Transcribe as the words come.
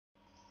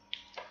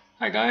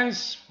Hi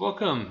guys,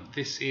 welcome.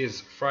 This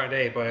is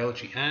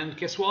FridayBiology, and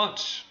guess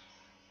what?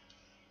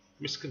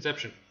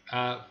 Misconception,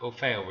 or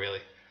fail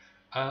really.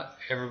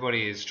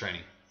 Everybody is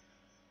training.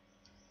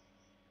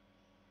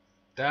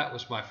 That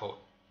was my fault.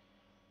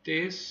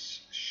 This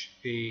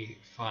should be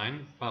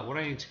fine, but what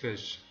I need to do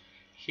is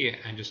here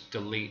and just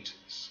delete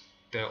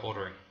the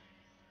ordering.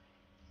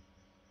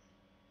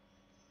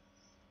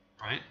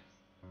 Right?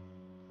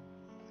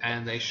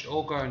 And they should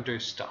all go and do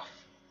stuff.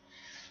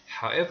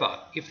 However,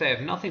 if they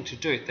have nothing to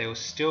do, they will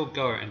still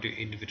go and do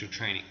individual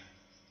training.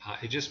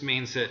 It just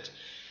means that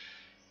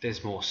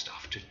there's more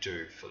stuff to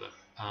do for them.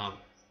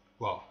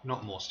 Well,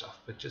 not more stuff,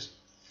 but just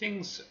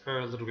things are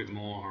a little bit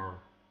more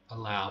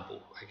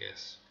allowable, I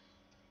guess.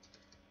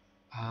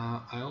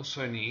 I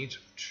also need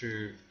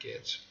to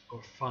get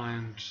or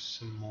find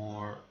some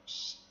more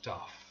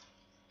stuff,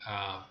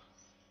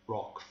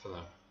 rock for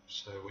them.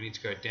 So we need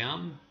to go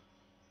down.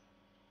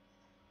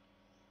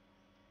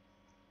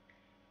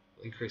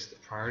 Increase the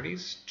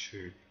priorities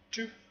to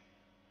 2.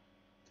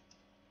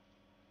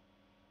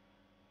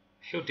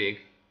 He'll dig,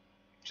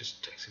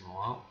 just takes him a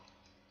while.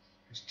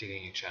 He's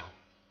digging a channel.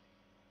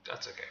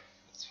 That's okay,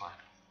 that's fine.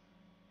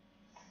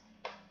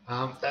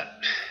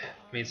 That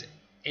means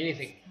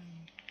anything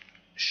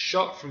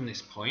shot from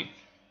this point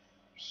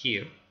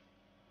here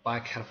by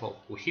a catapult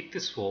will hit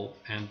this wall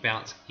and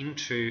bounce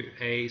into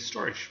a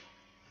storage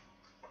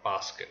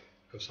basket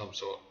of some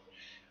sort.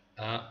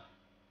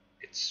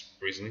 It's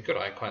reasonably good.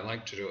 I quite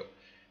like to do it.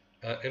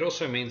 It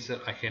also means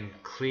that I can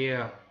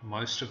clear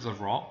most of the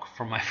rock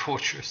from my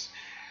fortress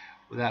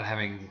without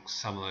having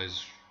some of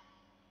those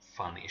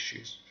fun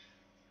issues.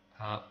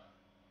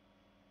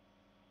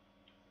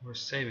 We're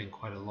saving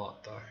quite a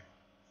lot though.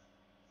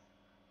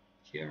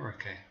 Here,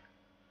 okay.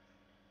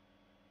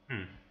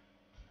 There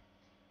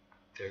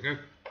we go.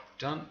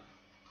 Done.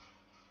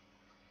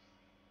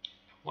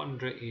 I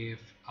wonder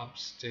if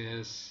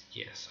upstairs,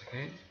 yes,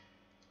 okay.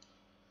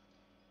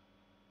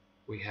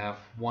 We have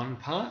one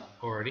part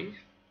already.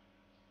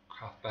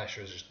 Craft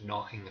Basher is just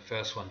knocking the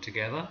first one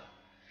together.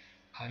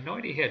 I had no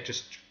idea he had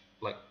just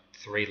like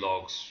 3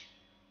 logs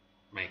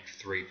make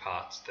 3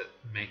 parts that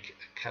make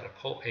a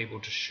catapult able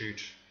to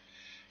shoot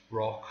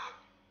rock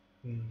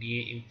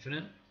near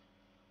infinite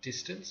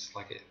distance.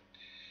 Like it,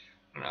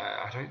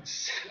 I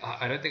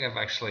don't think I've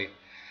actually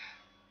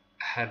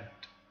had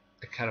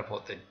a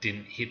catapult that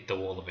didn't hit the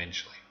wall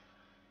eventually.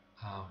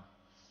 But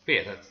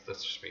yeah,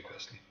 that's just me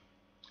personally.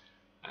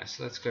 Alright,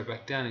 so let's go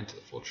back down into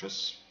the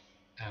fortress.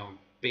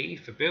 B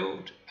for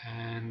build,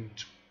 and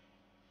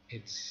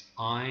it's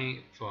I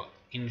for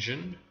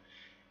engine,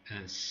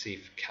 and C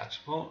for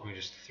catapult. We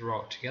just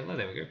throw it together.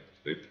 There we go.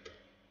 Boop.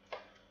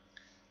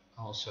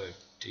 I'll also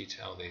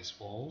detail these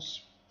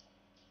walls.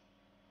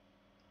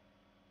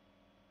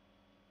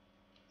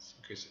 Let's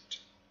increase it to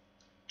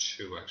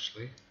 2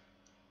 actually.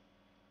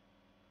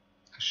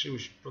 Actually, we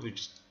should probably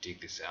just dig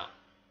this out.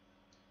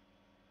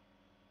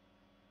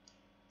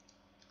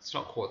 It's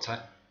not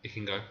quartzite, it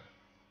can go.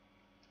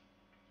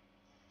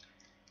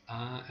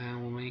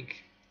 And we'll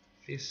make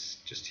this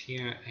just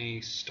here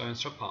a stone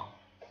stockpile.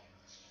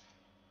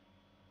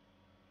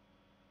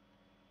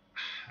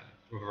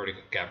 We've already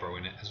got gabbro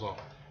in it as well.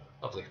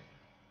 Lovely.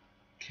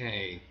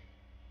 Okay,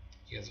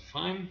 you guys are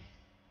fine.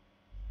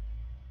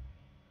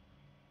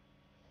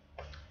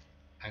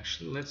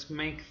 Actually, let's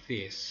make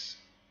this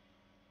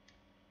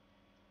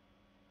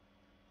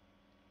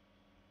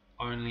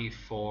only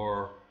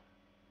for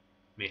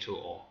metal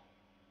ore.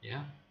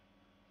 Yeah?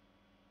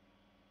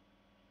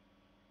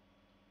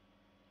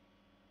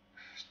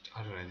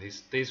 I don't know,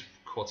 these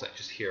quartzite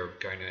just here are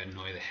going to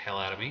annoy the hell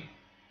out of me.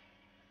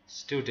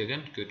 Still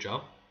digging, good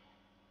job.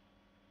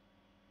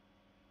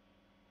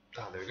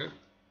 Ah, there we go.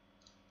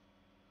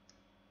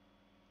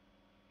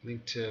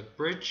 Link to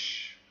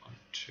bridge, 1,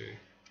 2,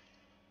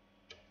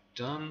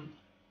 done.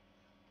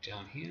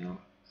 Down here,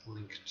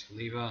 link to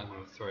lever, I'm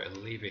going to throw a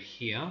lever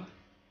here.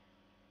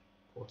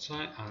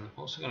 Quartzite, I'm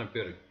also going to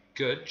build a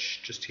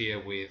gutch just here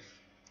with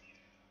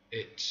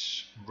it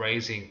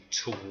raising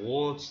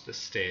towards the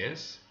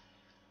stairs,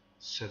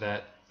 so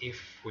that if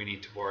we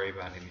need to worry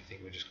about anything,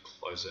 we just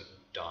close it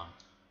and done.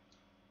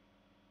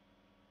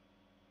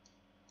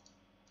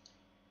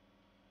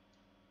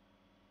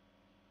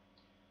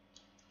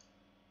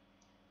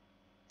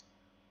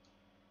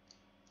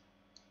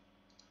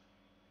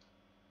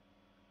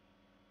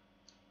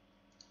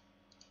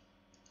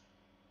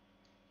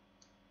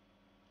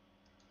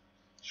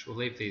 So we'll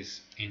leave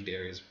these end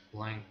areas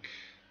blank.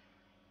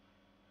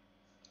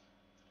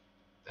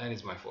 That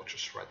is my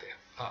fortress right there.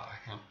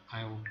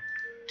 I will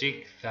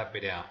dig that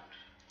bit out.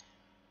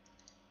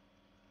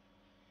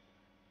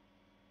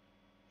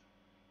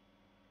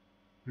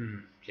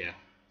 Yeah,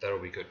 that'll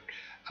be good.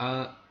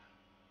 Okay,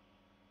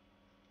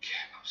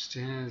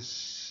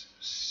 upstairs,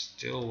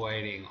 still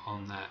waiting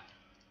on that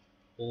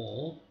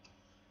wall,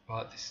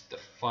 but this is the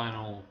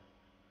final.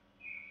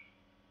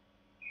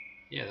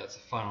 Yeah, that's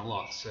the final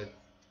lot. So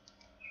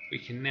we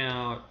can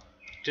now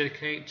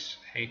dedicate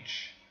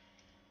H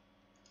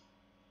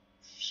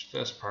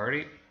first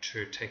priority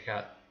to take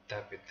out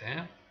that bit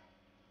there.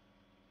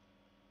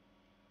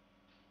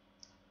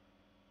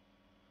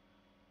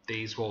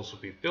 these walls will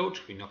be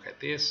built. We knock out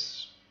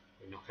this,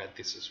 we knock out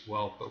this as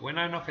well. But when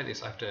I knock out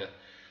this, I have to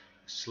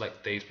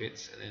select these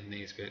bits, and then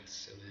these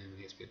bits, and then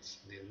these bits,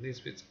 and then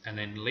these bits, and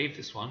then leave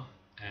this one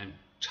and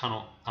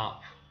tunnel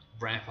up,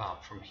 ramp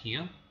up from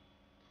here,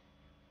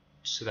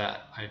 so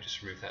that I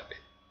just remove that bit.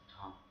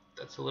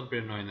 That's a little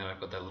bit annoying that I've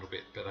got that little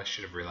bit, but I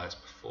should have realized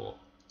before.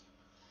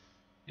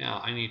 Now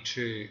I need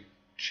to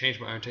change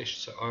my orientation,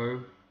 so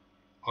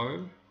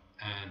O,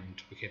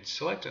 and we can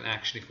select an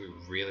action if we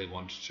really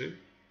wanted to,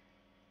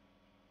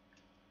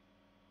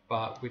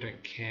 but we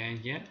don't care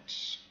yet.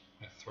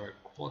 I'm going to throw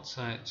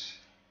quartzite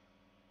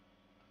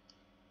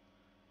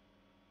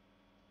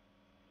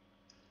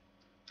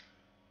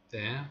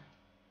there.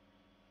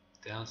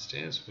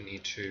 Downstairs we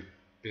need to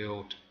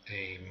build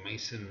a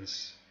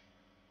mason's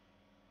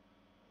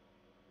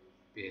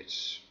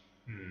bit.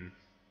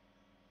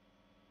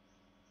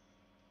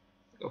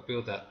 I'll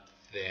build that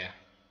there.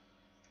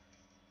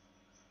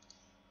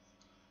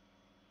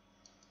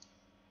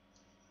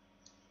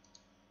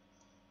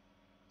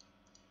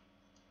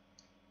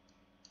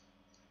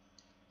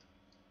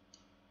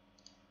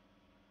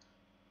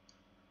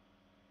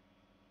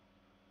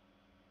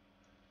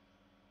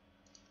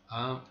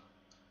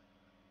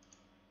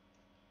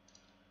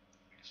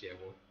 Yeah,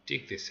 we'll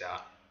dig this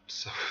out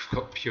so we've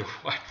got pure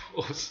white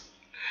walls,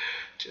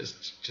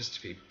 just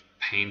to be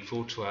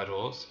painful to our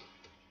doors.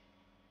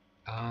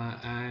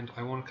 And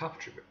I want a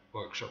carpentry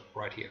workshop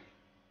right here,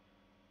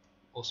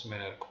 also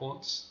made out of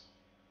quartz.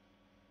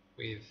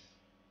 With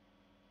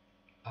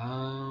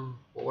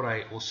what would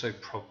I also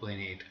probably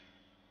need?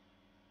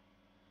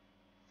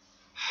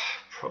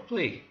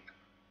 Probably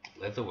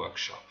leather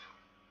workshop.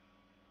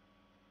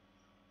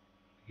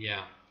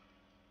 Yeah.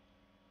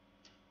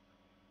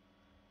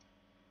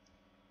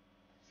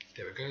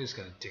 There we go, he's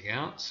going to dig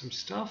out some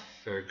stuff.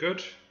 Very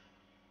good.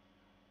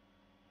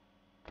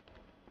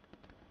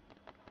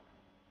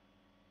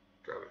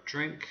 Grab a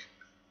drink.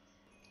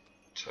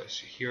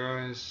 Toast your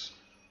heroes.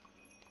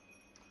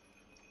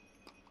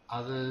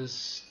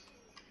 Others.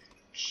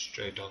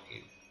 Stray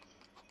doggy.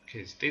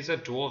 Okay, these are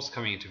dwarves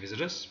coming in to visit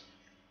us.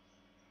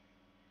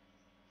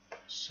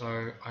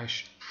 So I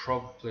should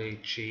probably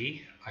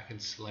I can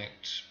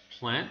select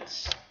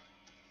plants.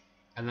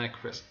 And then I can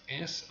press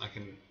S and I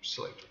can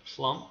select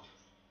plump.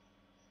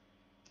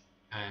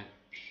 And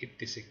hit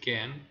this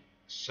again,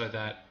 so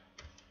that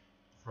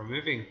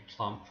removing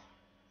plump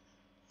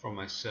from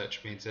my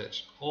search means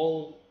that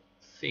all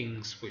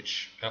things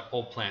which are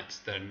all plants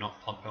that are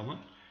not plump helmet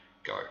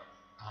go.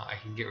 I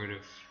can get rid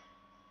of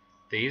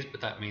these,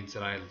 but that means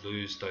that I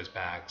lose those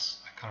bags.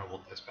 I kind of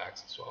want those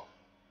bags as well.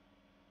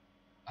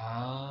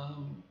 I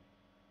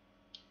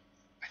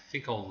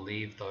think I'll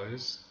leave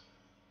those.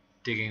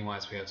 Digging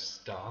wise, we have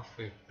stuff.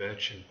 We have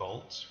birch and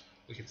bolts.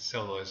 We can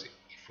sell those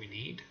if we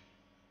need.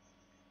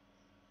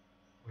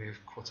 We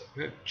have quartz.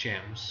 We have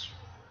gems.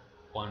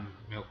 One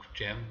milk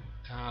gem.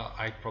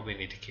 I probably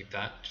need to keep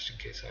that just in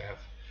case I have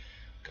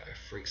guy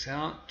freaks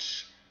out.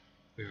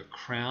 We have a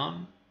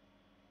crown.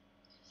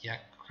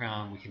 Yak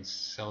crown. We can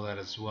sell that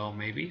as well,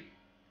 maybe.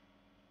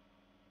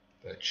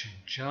 Birch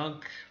and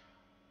jug.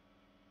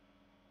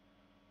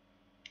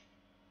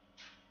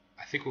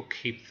 I think we'll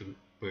keep the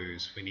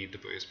booze. We need the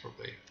booze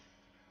probably.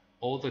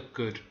 All the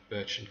good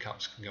birch and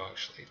cups can go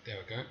actually. There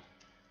we go.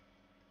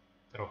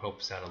 That'll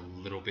help us out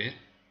a little bit.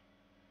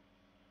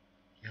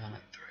 Yarn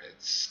and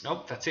threads.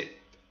 Nope, that's it.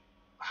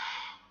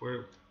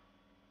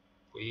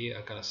 We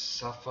are going to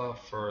suffer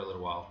for a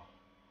little while.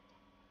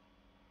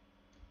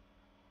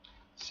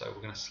 So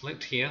we're going to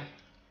select here.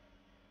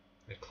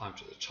 We're going to climb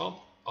to the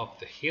top of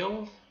the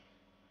hill.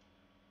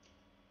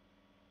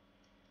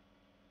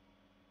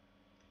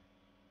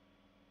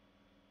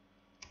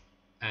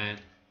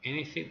 And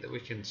anything that we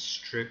can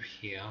strip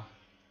here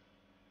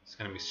is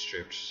going to be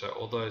stripped. So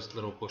all those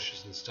little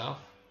bushes and stuff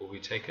will be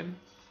taken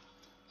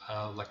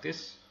like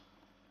this.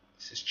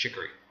 This is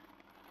chicory.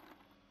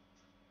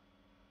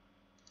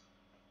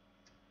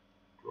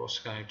 We're also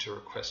going to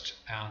request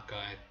our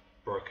guide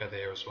broker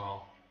there as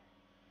well.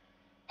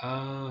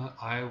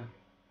 I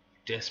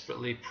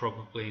desperately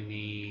probably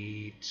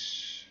need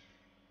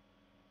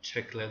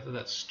turkey leather.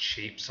 That's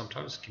cheap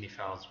sometimes. Guinea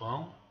fowl as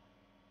well.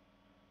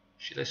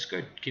 Let's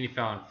go guinea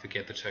fowl and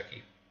forget the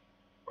turkey.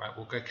 Right,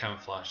 we'll go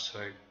camouflage.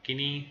 So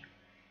guinea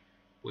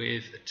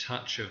with a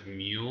touch of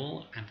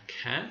mule and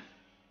cat.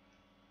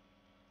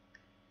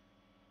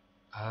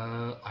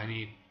 I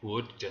need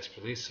wood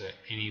desperately, so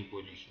any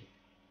wood you can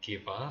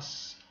give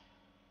us,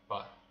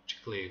 but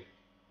particularly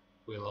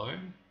willow.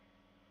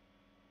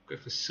 Go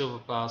for silver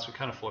bars, we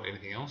can't afford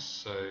anything else,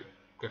 so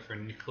go for a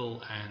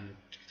nickel, and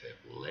if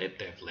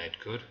they have lead,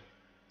 good.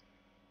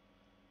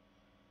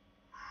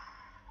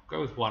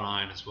 Go with one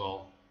iron as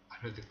well. I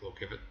don't think we'll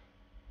give it.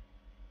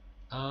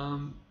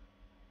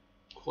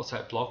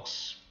 Quartzite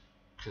blocks,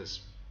 because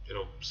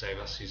it'll save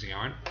us using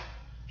iron.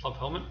 Plump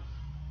helmet.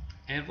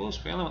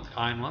 Anvils, we only want the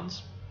iron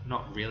ones,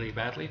 not really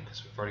badly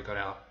because we've already got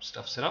our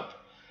stuff set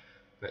up,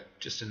 but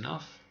just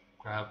enough.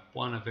 Grab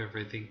one of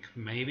everything,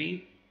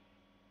 maybe,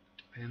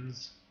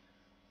 depends.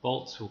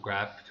 Bolts we'll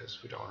grab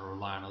because we don't want to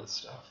rely on other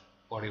stuff.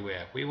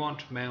 bodywear. We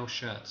want male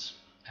shirts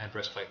and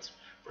breastplates.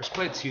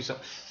 Breastplates use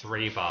up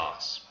 3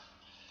 bars.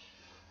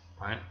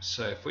 Right,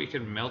 so if we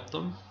can melt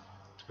them,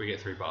 we get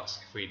 3 bars.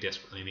 If we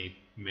desperately need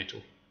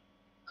metal,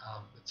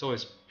 it's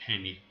always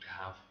handy to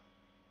have.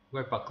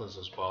 Wear bucklers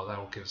as well. That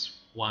will give us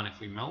 1 if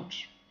we melt.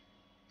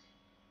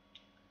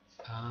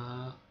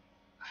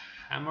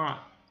 Hammer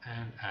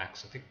and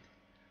axe, I think.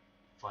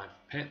 Fine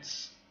for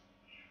pets.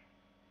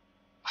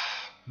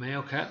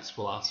 Male cats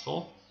we'll ask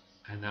for,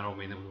 and that'll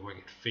mean that we won't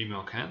get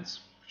female cats,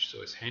 which is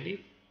always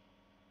handy.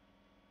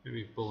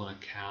 Maybe a bull and a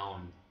cow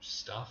and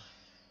stuff.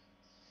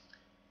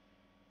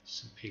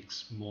 Some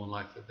pigs more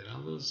likely than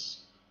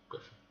others. Go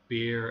for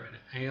beer and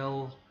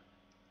ale.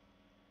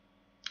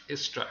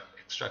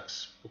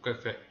 Extracts. We'll go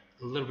for a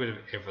little bit of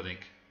everything.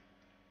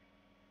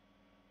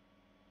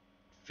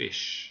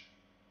 Fish.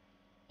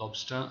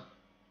 Lobster.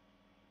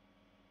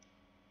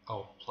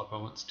 Oh, plug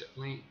moments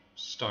definitely.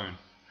 Stone.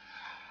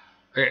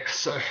 Okay,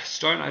 so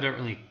stone I don't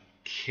really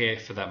care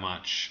for that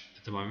much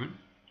at the moment.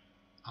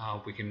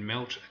 We can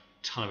melt a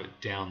ton of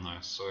it down though,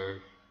 so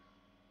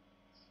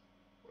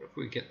what if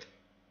we get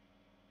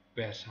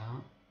better,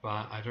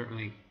 but I don't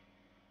really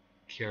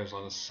care as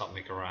long as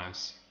something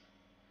arrives.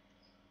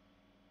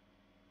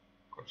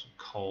 Grab some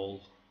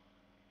coal.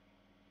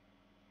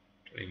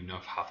 Don't even know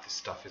if half this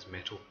stuff is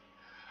metal.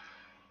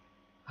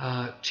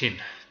 Tin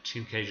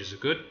cages are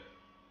good.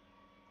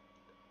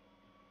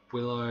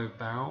 Willow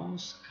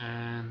barrels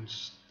and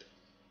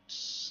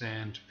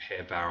sand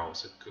pear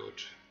barrels are good.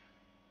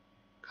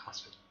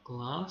 Cast with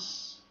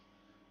glass.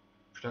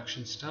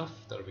 Production stuff,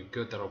 that'll be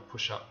good, that'll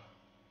push up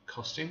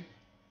costing.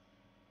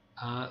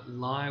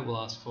 Lye will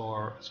ask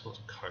for as well as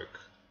coke,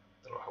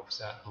 that'll help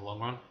us out in the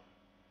long run.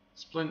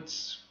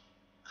 Splints,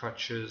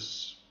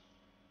 crutches,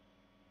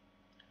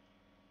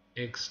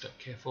 eggs, don't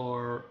care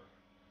for.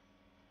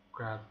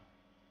 Grab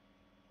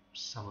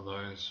some of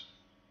those.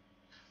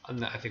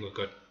 And I think we're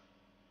good.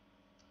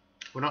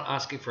 We're not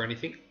asking for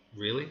anything,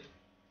 really.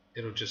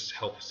 It'll just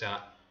help us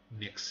out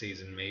next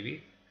season,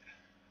 maybe.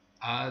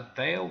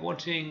 They are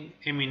wanting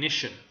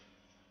ammunition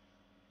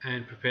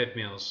and prepared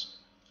meals,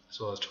 as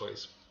well as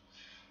toys.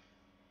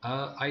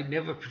 I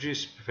never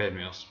produce prepared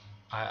meals.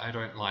 I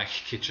don't like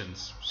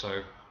kitchens,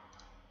 so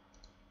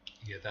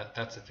yeah,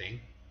 that's a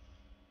thing.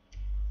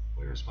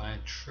 Where is my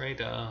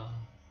trader?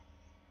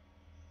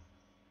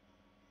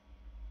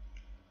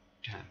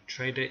 Yeah,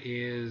 trader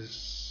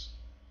is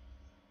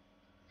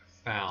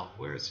Val.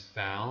 Where is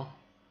Val?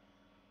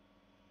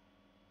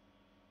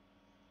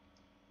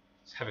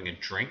 He's having a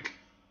drink.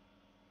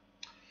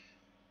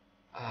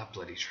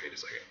 Bloody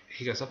traders. Okay,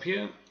 he goes up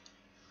here.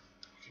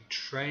 We can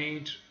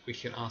trade. We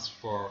can ask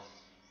for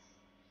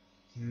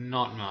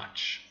not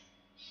much.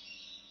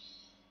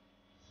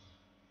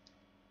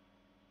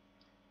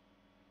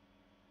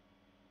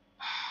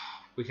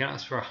 We can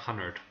ask for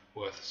 100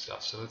 worth of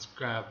stuff. So let's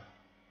grab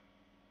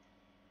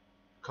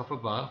copper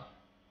bar.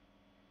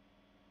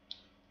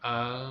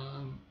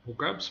 We'll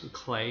grab some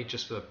clay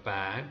just for the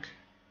bag.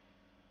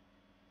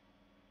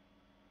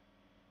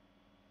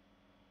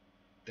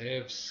 They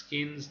have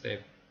skins, they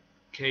have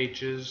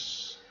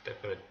cages,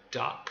 they've got a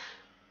duck.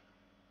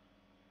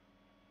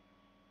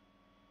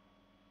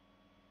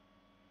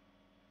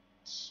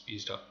 It's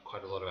used up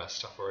quite a lot of our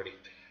stuff already.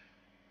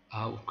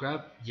 We'll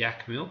grab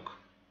yak milk.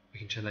 We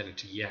can turn that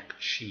into yak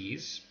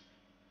cheese.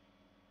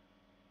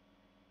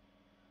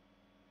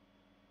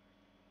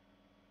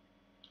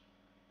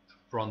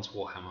 Bronze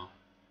warhammer.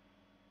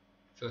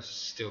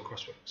 First steel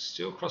crossbow.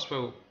 Steel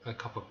crossbow, a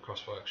copper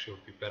crossbow actually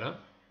would be better.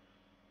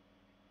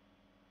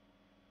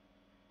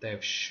 They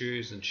have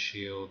shoes and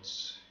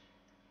shields.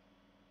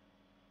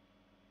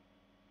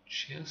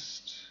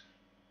 Chest.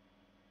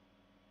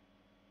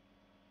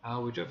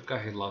 We do have a guy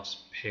who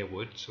loves pear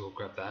wood, so we'll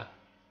grab that.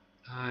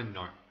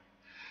 No.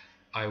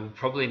 I will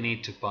probably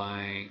need to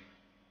buy.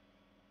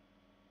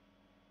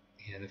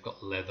 Yeah, they've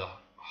got leather.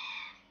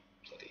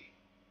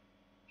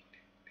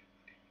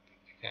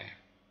 Okay.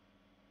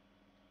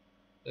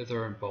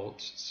 Leather and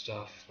bolts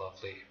stuff,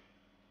 lovely.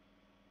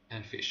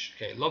 And fish.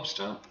 Okay,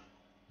 lobster.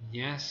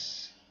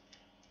 Yes.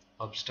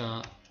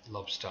 Lobster,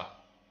 lobster.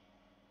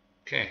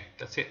 Okay,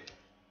 that's it.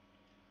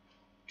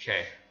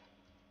 Okay.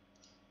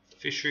 The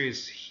fishery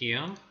is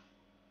here.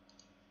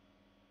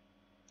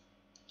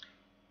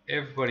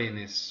 Everybody in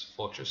this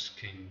fortress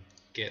can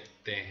get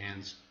their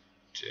hands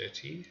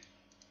dirty.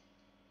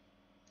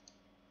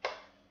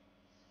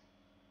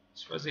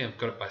 Surprisingly, I've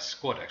got it by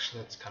squad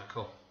actually, that's kind of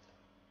cool.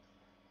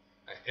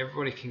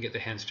 Everybody can get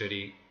their hands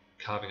dirty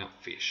carving up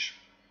fish.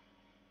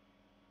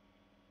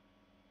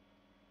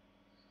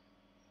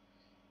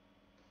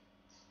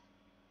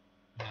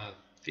 Now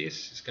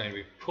this is going to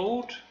be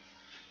pulled.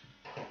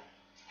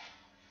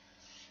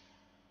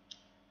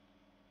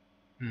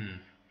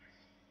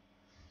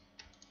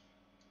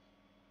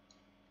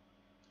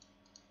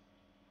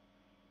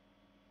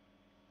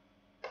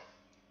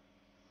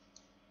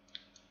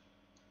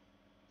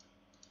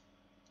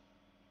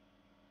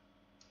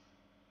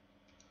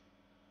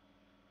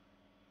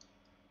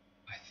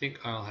 I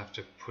think I'll have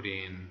to put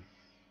in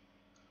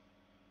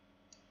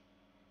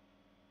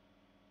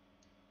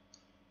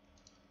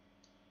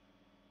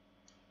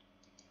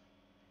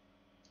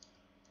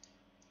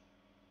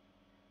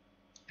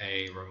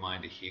a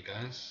reminder here,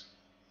 guys.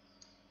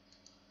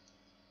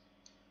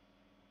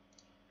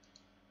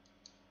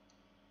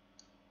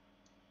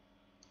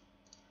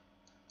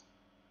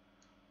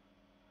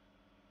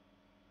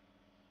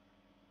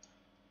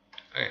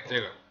 Okay, there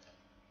you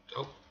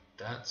go. Oh,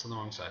 that's on the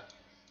wrong side.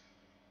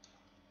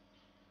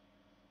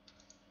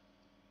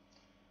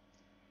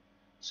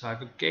 So I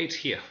have a gate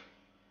here.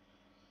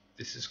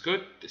 This is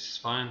good, this is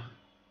fine.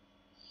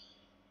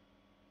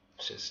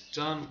 So it's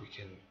done. We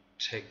can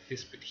take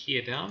this bit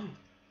here down.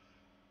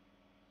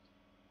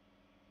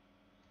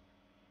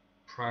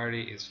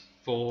 Priority is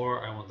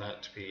 4. I want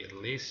that to be at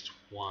least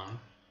 1.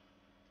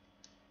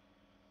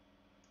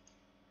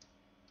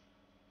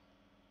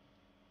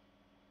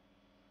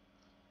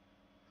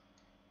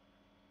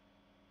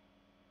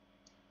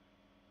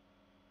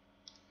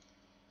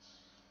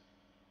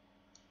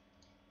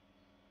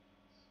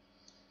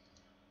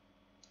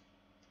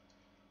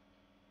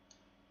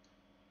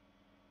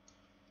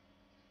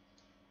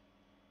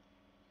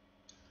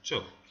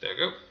 So there we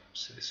go.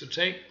 So this will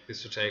take,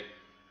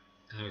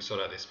 and then we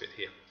sort out this bit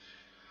here.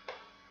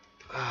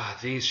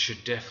 These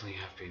should definitely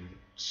have been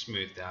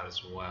smoothed out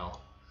as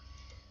well.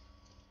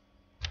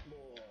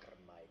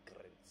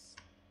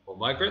 More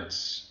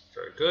migrants,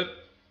 very good.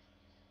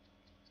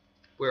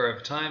 We're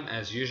over time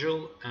as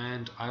usual,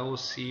 and I will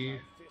see you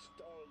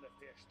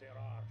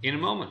in a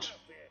moment.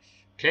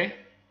 Okay?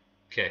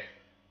 Okay.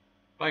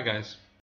 Bye guys.